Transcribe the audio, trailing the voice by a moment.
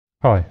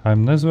Hi,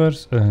 I'm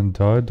Nezvers and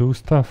I do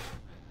stuff.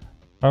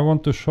 I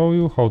want to show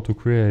you how to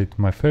create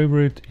my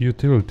favorite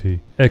utility.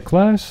 A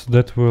class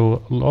that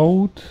will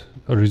load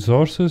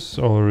resources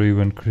or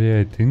even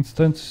create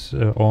instance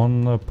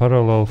on a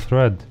parallel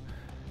thread,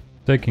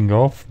 taking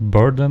off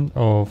burden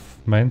of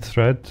main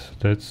thread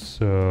that's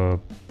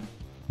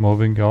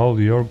moving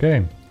all your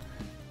game.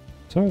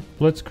 So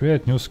let's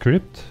create new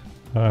script.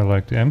 I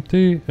like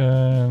empty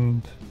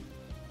and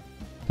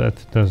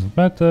that doesn't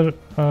matter.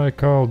 I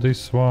call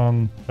this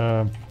one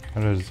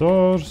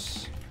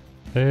resource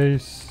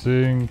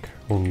async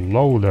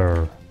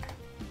loader.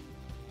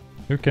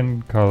 You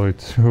can call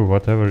it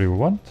whatever you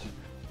want.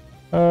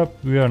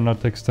 We are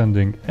not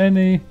extending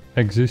any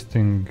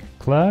existing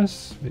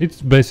class.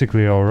 It's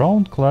basically our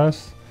own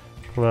class.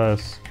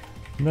 Class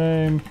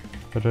name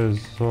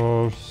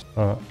resource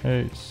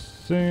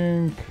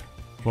async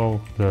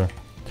loader.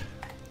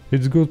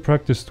 It's good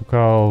practice to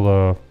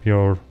call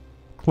your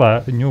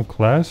new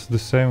class the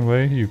same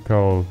way you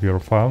call your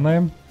file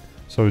name,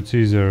 so it's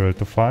easier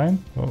to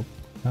find.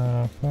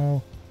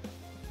 File.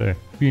 Okay.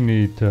 We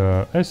need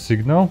a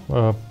signal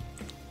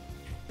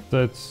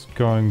that's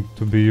going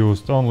to be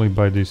used only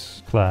by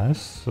this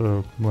class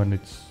when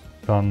it's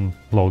done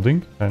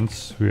loading,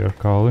 hence we are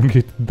calling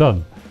it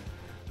done.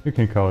 You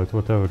can call it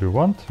whatever you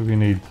want. We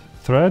need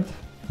thread,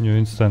 new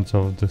instance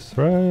of the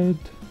thread.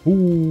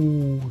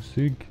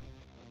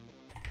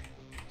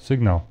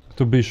 Signal.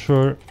 To be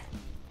sure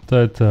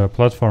that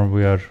platform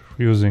we are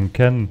using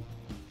can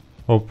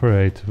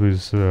operate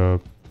with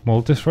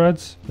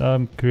multi-threads,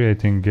 I'm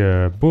creating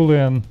a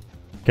boolean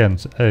can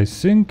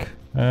async,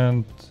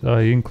 and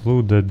I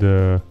included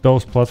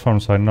those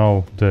platforms I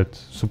know that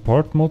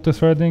support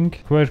multi-threading.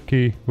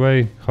 Quirky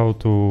way how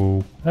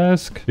to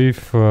ask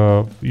if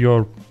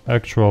your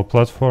actual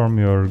platform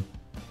you're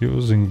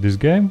using this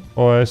game,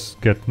 OS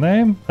get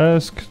name,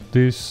 ask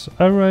this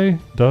array,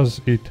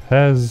 does it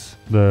has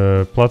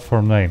the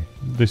platform name?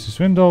 This is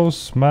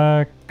Windows,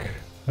 Mac,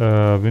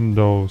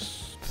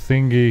 Windows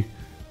thingy,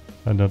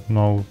 I don't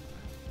know,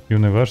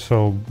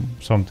 Universal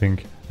something,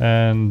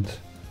 and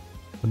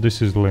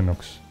this is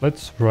Linux.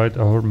 Let's write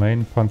our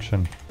main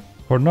function.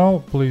 For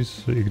now,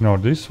 please ignore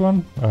this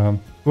one.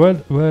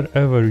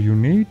 Wherever you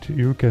need,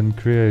 you can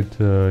create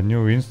a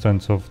new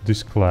instance of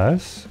this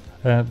class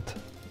and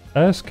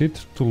ask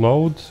it to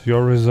load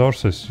your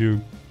resources. You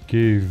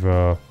give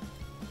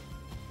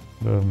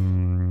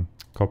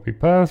copy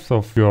path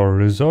of your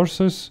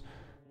resources.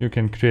 You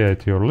can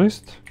create your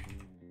list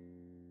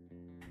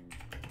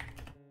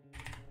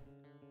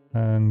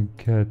and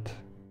get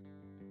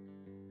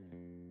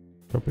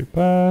copy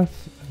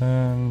path,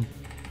 and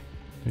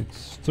it's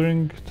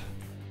stringed,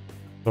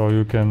 so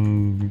you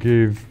can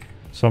give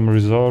some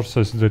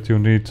resources that you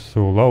need to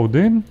load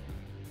in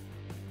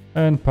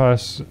and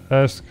ask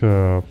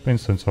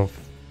instance of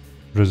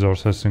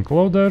resource async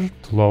loader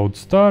to load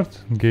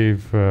start,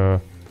 give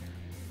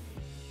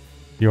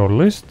your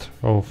list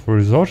of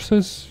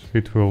resources,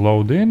 it will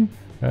load in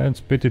and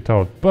spit it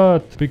out.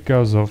 But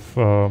because of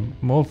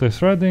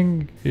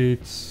multi-threading,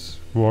 it's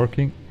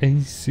working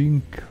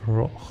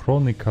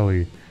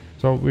asynchronically.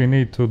 So we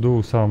need to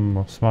do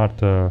some smart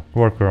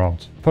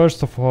workarounds.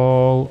 First of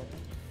all,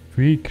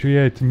 we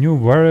create a new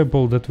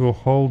variable that will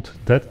hold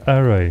that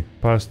array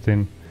passed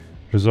in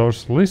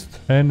resource list,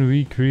 and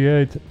we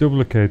create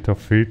duplicate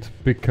of it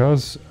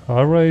because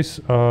arrays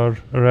are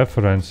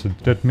referenced.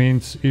 That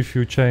means if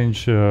you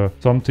change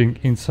something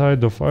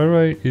inside of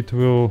array, it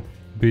will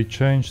be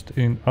changed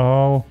in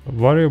all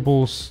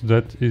variables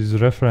that is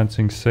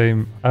referencing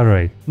same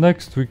array.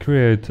 Next, we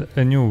create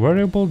a new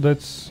variable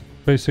that's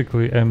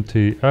basically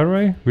empty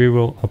array. We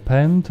will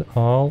append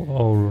all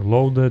our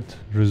loaded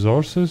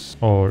resources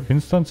or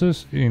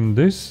instances in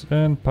this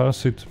and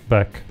pass it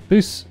back.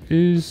 This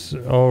is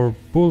our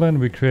boolean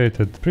we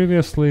created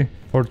previously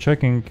for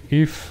checking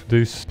if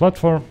this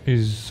platform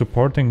is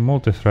supporting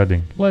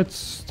multi-threading. Let's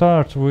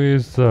start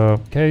with a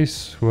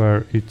case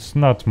where it's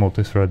not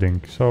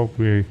multi-threading. So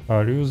we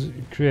are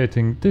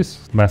creating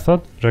this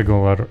method,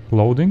 regular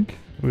loading.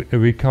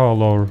 We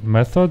call our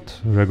method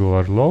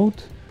regular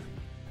load,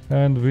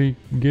 and we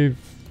give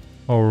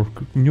our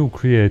new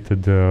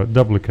created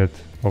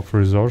duplicate of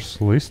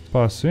resource list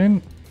pass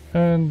in,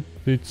 and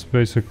it's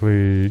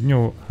basically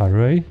new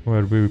array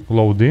where we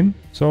load in.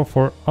 So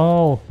for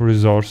all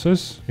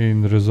resources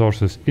in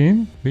resources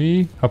in,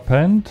 we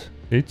append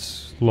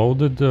it's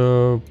loaded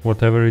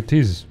whatever it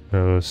is,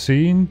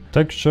 scene,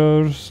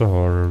 textures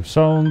or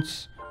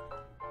sounds.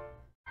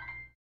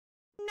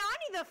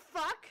 Naughty the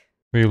fuck!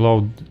 We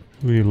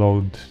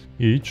load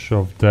each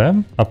of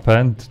them,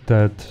 append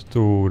that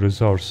to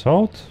resource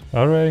out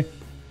array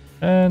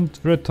and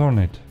return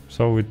it.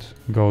 So it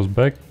goes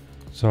back,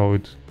 so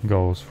it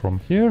goes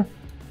from here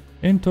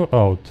into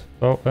out.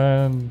 So,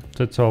 and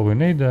that's all we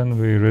need, and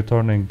we're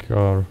returning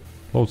our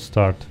load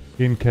start.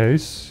 In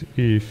case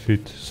if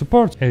it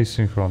supports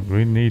asynchron,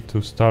 we need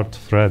to start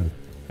thread,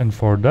 and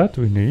for that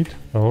we need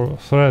our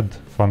thread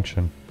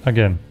function.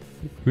 Again,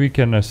 we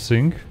can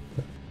async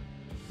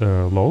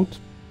the load,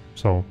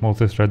 so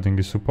multi-threading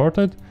is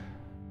supported,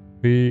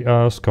 we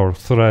ask our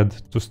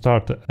thread to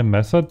start a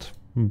method.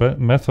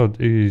 Method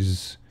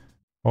is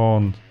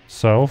on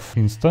self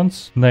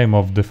instance. Name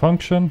of the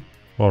function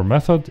or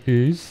method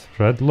is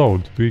thread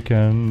load. We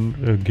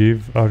can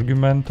give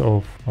argument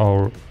of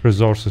our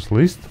resources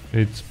list.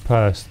 It's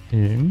passed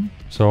in,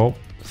 so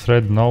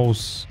thread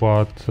knows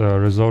what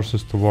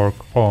resources to work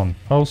on.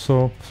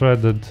 Also,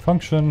 threaded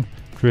function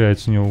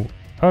creates new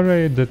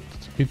array that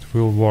it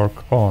will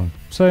work on.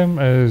 Same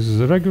as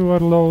regular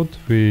load,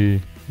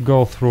 we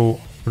go through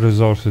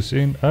resources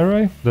in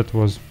array that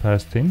was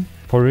passed in.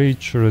 For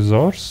each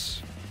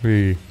resource,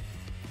 we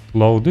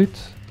load it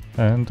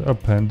and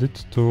append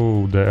it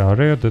to the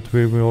area that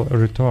we will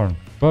return.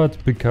 But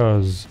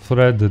because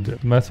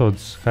threaded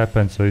methods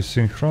happens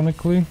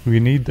asynchronically, we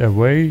need a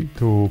way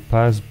to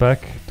pass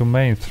back to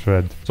main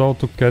thread. So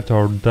to get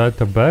our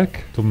data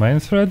back to main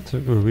thread,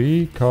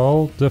 we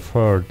call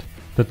deferred.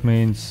 That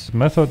means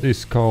method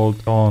is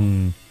called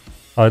on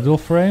idle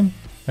frame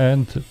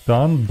and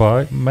done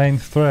by main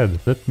thread.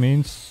 That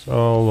means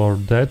all our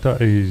data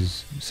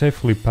is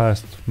safely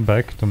passed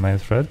back to main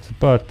thread,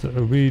 but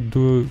we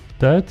do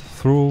that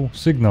through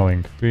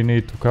signaling. We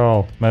need to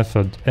call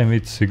method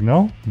emit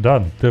signal,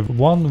 done, the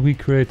one we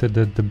created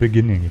at the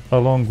beginning.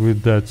 Along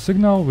with that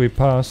signal, we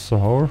pass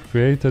our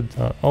created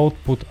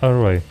output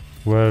array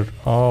where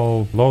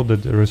all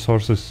loaded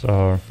resources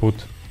are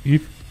put.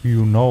 If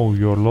you know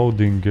you're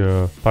loading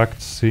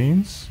packed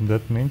scenes,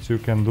 that means you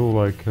can do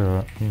like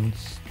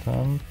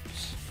instance,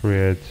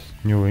 create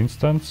new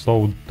instance,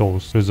 load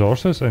those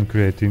resources and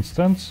create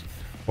instance,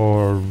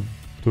 or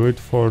do it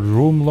for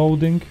room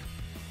loading.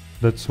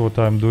 That's what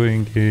I'm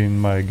doing in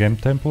my game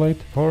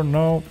template. For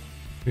now,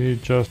 we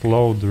just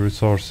load the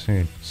resource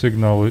in.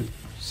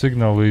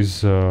 Signal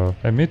is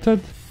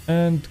emitted,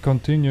 and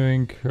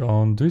continuing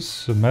on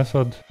this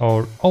method,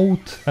 our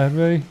out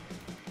array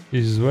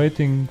is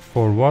waiting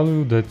for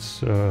value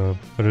that's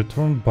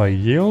returned by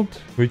yield,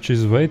 which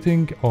is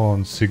waiting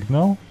on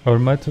signal. Our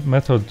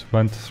method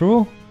went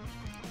through.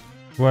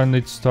 When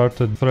it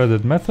started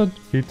threaded method,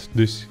 hit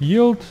this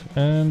yield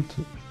and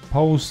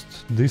post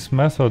this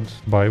method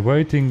by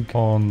waiting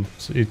on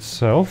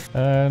itself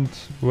and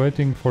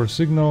waiting for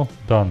signal,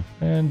 done.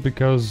 And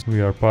because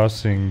we are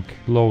passing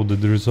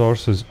loaded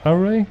resources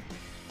array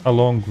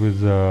along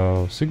with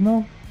the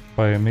signal,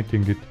 by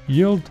emitting it,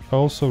 yield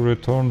also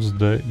returns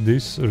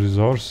this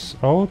resource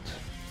out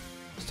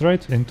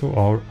straight into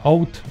our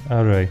out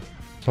array.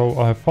 So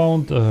I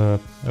found a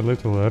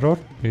little error.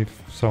 If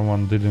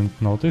someone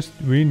didn't notice,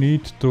 we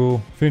need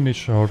to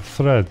finish our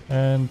thread,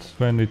 and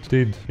when it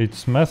did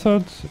its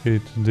method,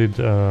 it did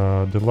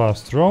the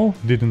last row,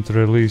 didn't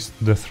release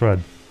the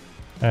thread.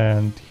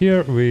 And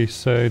here we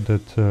say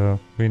that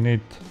we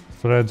need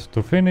thread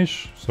to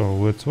finish, so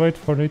let's wait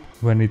for it.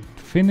 When it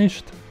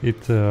finished,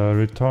 it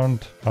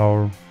returned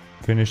our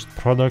finished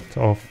product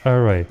of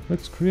array.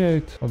 Let's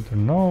create other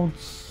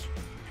nodes.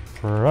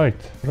 Right,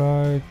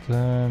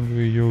 and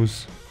we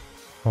use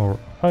our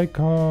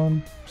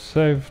icon,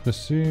 save the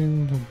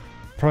scene,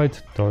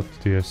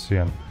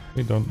 sprite.tscn.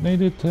 We don't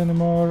need it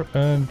anymore,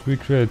 and we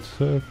create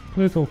a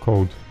little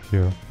code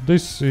here.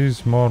 This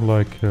is more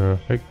like a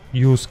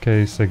use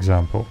case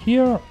example.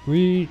 Here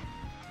we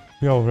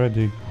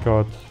already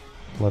got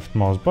left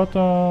mouse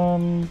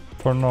button.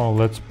 For now,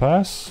 let's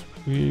pass.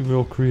 We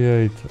will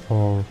create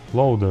our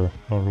loader,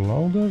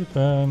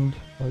 and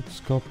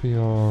let's copy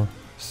our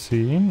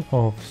scene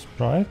of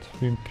sprite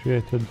we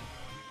created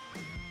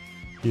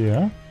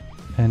here.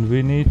 And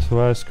we need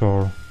to ask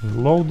our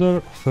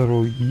loader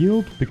through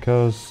yield,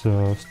 because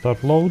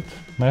start load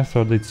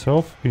method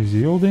itself is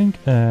yielding,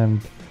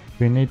 and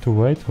we need to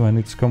wait when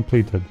it's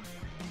completed.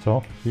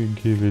 So we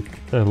give it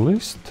a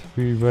list.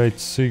 We wait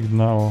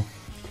signal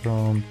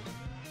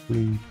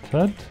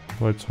completed.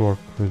 Let's work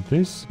with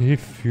this.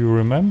 If you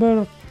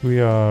remember, we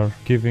are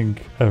giving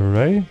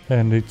array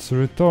and it's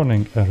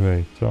returning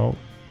array. So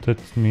that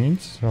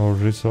means our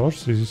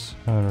resource is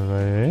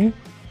array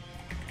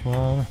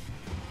for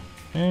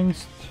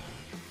inst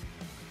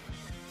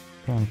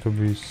going to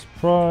be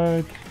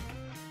sprite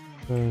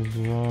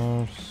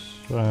resource,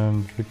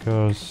 and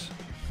because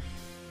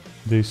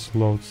this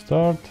load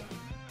start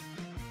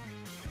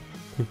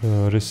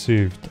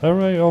received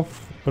array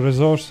of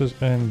resources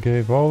and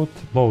gave out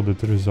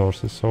loaded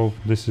resources, so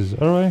this is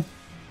array.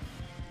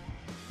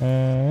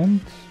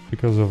 And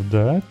because of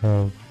that,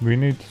 we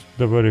need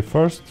the very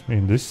first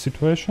in this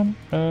situation,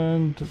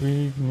 and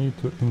we need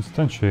to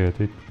instantiate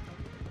it.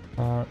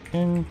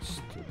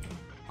 Inst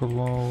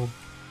global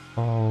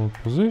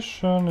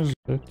position is,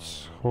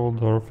 let's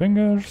hold our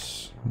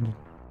fingers.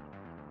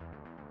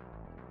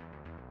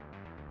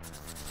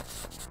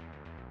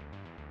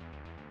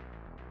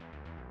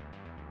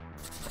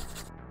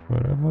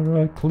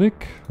 Wherever I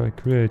click, I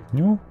create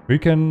new. We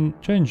can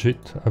change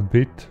it a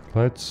bit.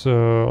 Let's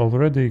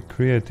already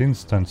create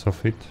instance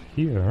of it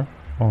here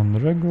on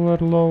regular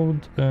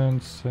load,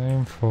 and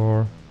same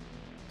for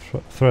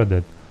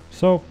threaded.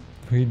 So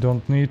we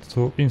don't need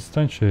to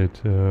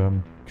instantiate.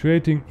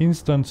 Creating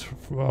instance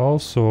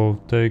also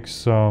takes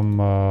some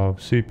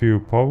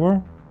CPU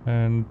power.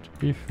 And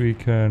if we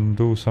can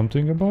do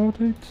something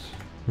about it,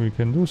 we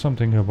can do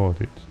something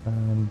about it.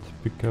 And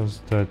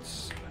because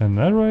that's an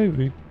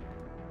array,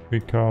 we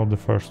call the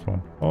first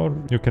one. Or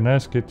you can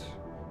ask it.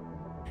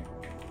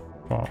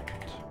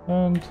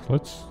 And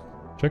let's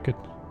check it.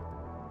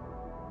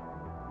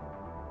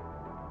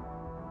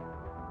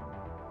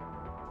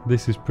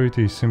 This is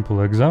pretty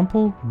simple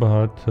example,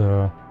 but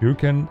you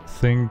can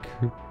think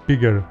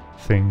bigger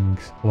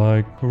things.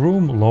 Like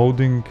room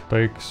loading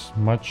takes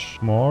much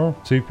more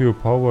CPU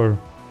power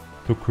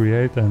to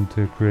create and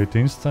to create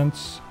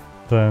instance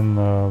than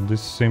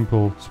this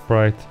simple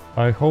sprite.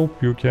 I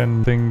hope you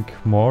can think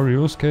more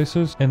use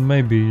cases, and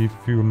maybe if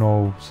you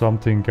know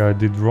something I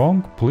did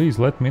wrong, please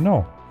let me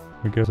know,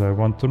 because I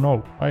want to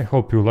know. I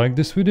hope you like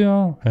this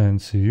video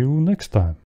and see you next time.